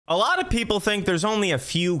A lot of people think there's only a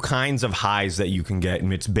few kinds of highs that you can get,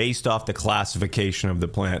 and it's based off the classification of the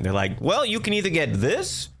plant. They're like, well, you can either get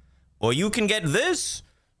this, or you can get this,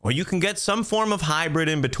 or you can get some form of hybrid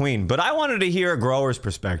in between. But I wanted to hear a grower's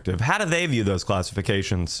perspective. How do they view those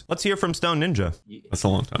classifications? Let's hear from Stone Ninja. That's a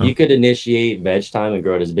long time. You could initiate veg time and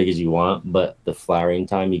grow it as big as you want, but the flowering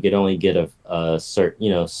time, you could only get a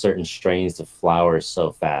certain, certain strains to flower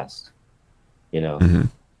so fast.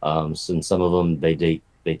 Since some of them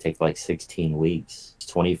they take like 16 weeks,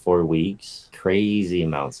 24 weeks, crazy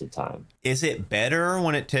amounts of time. Is it better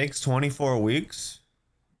when it takes 24 weeks?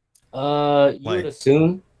 You would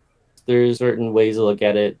assume. There's certain ways to look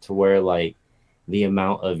at it to where like the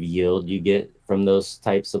amount of yield you get from those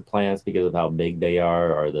types of plants because of how big they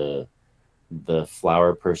are, or the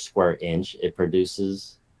flower per square inch it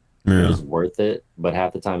produces is worth it. But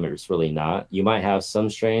half the time it's really not. You might have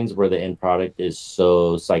some strains where the end product is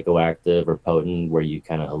so psychoactive or potent where you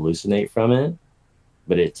kind of hallucinate from it,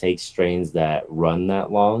 but it takes strains that run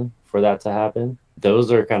that long for that to happen.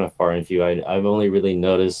 Those are kind of far and few. I've only really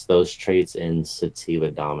noticed those traits in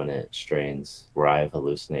sativa dominant strains where I've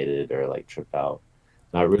hallucinated or like tripped out.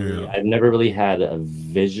 Not really. I've never really had a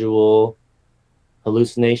visual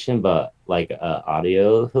hallucination, but like a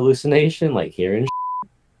audio hallucination, like hearing.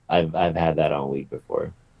 I've had that on weed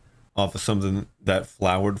before. Off of something that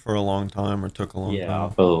flowered for a long time or took a long time. Yeah,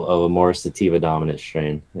 off of a more sativa dominant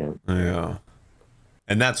strain. Yeah.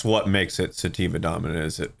 And that's what makes it sativa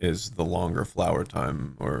dominant, is the longer flower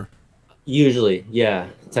time, or usually, yeah.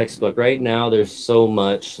 Textbook. Right now there's so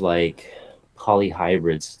much like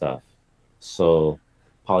polyhybrid stuff. So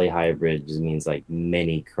polyhybrid just means like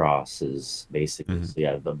many crosses basically. So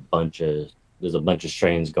yeah, there's a bunch of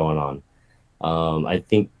strains going on. I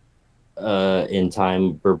think in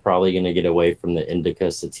time we're probably going to get away from the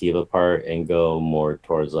indica sativa part and go more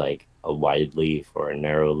towards like a wide leaf or a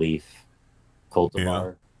narrow leaf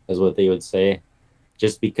cultivar is what they would say,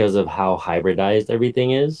 just because of how hybridized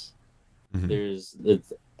everything is.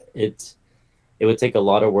 It would take a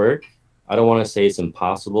lot of work. I don't want to say it's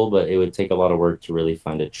impossible, but it would take a lot of work to really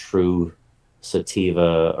find a true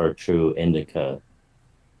sativa or true indica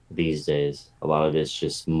these days. A lot of it's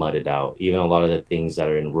just mudded out. Even a lot of the things that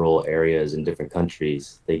are in rural areas in different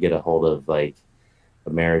countries, they get a hold of like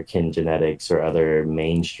American genetics or other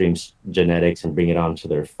mainstream genetics and bring it onto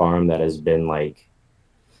their farm that has been like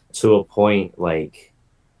to a point like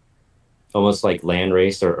almost like land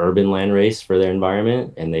race or urban land race for their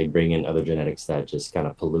environment, and they bring in other genetics that just kind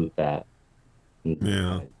of pollute that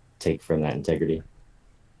and take from that integrity.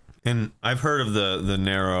 And I've heard of the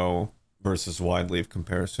narrow versus wide leaf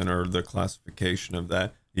comparison, or the classification of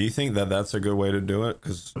that. Do you think that that's a good way to do it?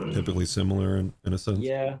 Because typically similar in a sense.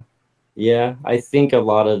 Yeah, I think a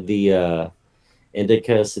lot of the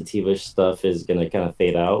indica sativa stuff is going to kind of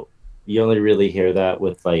fade out. You only really hear that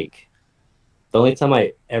with like, the only time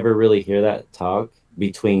I ever really hear that talk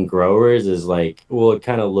between growers is like, well, it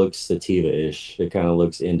kind of looks sativa-ish. It kind of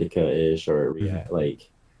looks indica-ish, or like,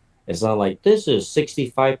 it's not like this is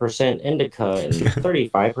 65% indica and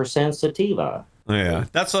 35% sativa. Yeah,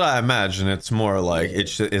 that's what I imagine. It's more like,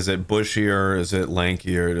 is it bushier? Is it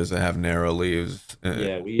lankier? Does it have narrow leaves?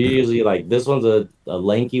 Yeah, we usually like, this one's a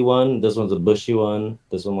lanky one. This one's a bushy one.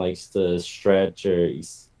 This one likes to stretch or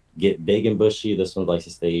get big and bushy. This one likes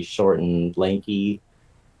to stay short and lanky.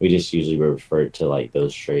 We just usually refer to like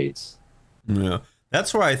those traits. Yeah,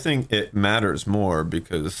 that's where I think it matters more,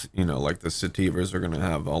 because, like the sativas are going to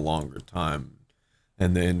have a longer time,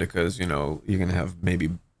 and the indicas, you're going to have maybe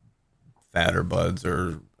fatter buds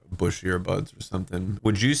or bushier buds or something.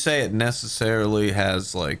 Would you say it necessarily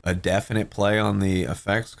has like a definite play on the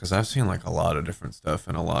effects? Because I've seen like a lot of different stuff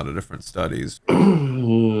in a lot of different studies.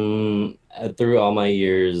 Through all my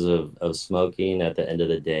years of smoking, at the end of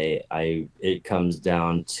the day, it comes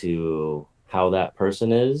down to how that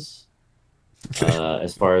person is,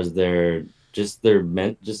 as far as their as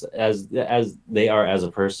they are as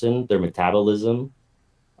a person, their metabolism,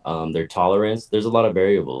 their tolerance. There's a lot of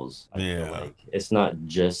variables. I feel like it's not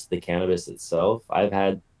just the cannabis itself. I've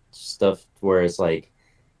had stuff where it's like,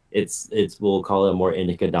 we'll call it a more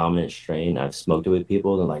indica dominant strain. I've smoked it with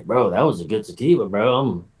people, and they're like, bro, that was a good sativa, bro.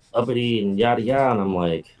 I'm uppity and yada yada, and I'm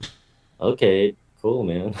like, okay, cool,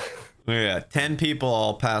 man. Yeah, 10 people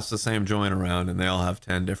all pass the same joint around, and they all have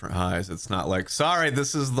 10 different highs. It's not like, sorry,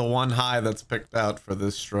 this is the one high that's picked out for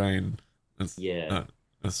this strain. It's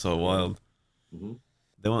so wild.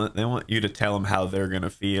 They want you to tell them how they're gonna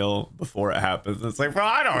feel before it happens. It's like, well,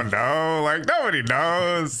 I don't know. Like, nobody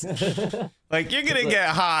knows. Like, you're gonna get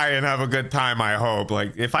high and have a good time, I hope.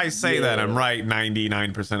 Like, if I say that, I'm right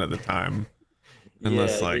 99% of the time.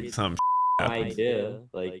 Unless like some idea.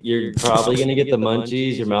 Like you're probably gonna get the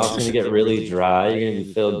munchies. Your mouth's gonna get really dry. You're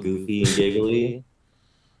gonna feel goofy and giggly.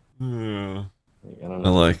 Yeah. I don't know.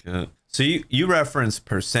 I like it. So you referenced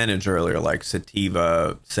percentage earlier, like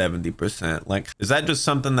sativa 70%. Like, is that just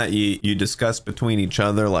something that you discuss between each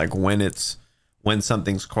other, like when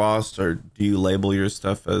something's crossed, or do you label your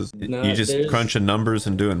stuff as you just crunching numbers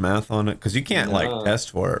and doing math on it? Because you can't like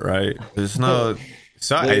test for it, right? There's no. It's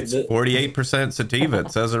 48% sativa.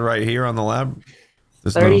 It says it right here on the lab.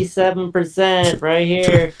 37% right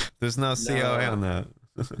here. There's no COA on that.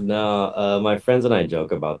 No, my friends and I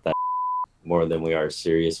joke about that more than we are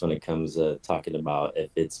serious when it comes to talking about if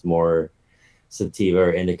it's more sativa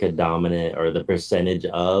or indica dominant or the percentage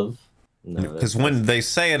of. Because when they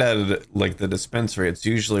say it at like the dispensary, it's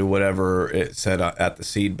usually whatever it said at the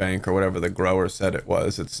seed bank or whatever the grower said it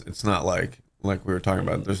was. It's not like we were talking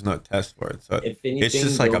about. There's no test for it, so anything, it's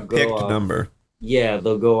just like a picked number. Yeah,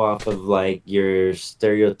 they'll go off of like your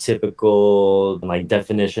stereotypical like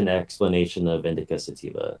definition explanation of indica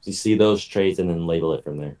sativa. You see those traits and then label it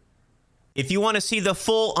from there. If you want to see the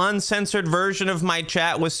full uncensored version of my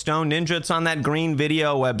chat with Stone Ninja, it's on that green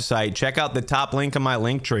video website. Check out the top link in my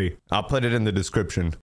link tree. I'll put it in the description.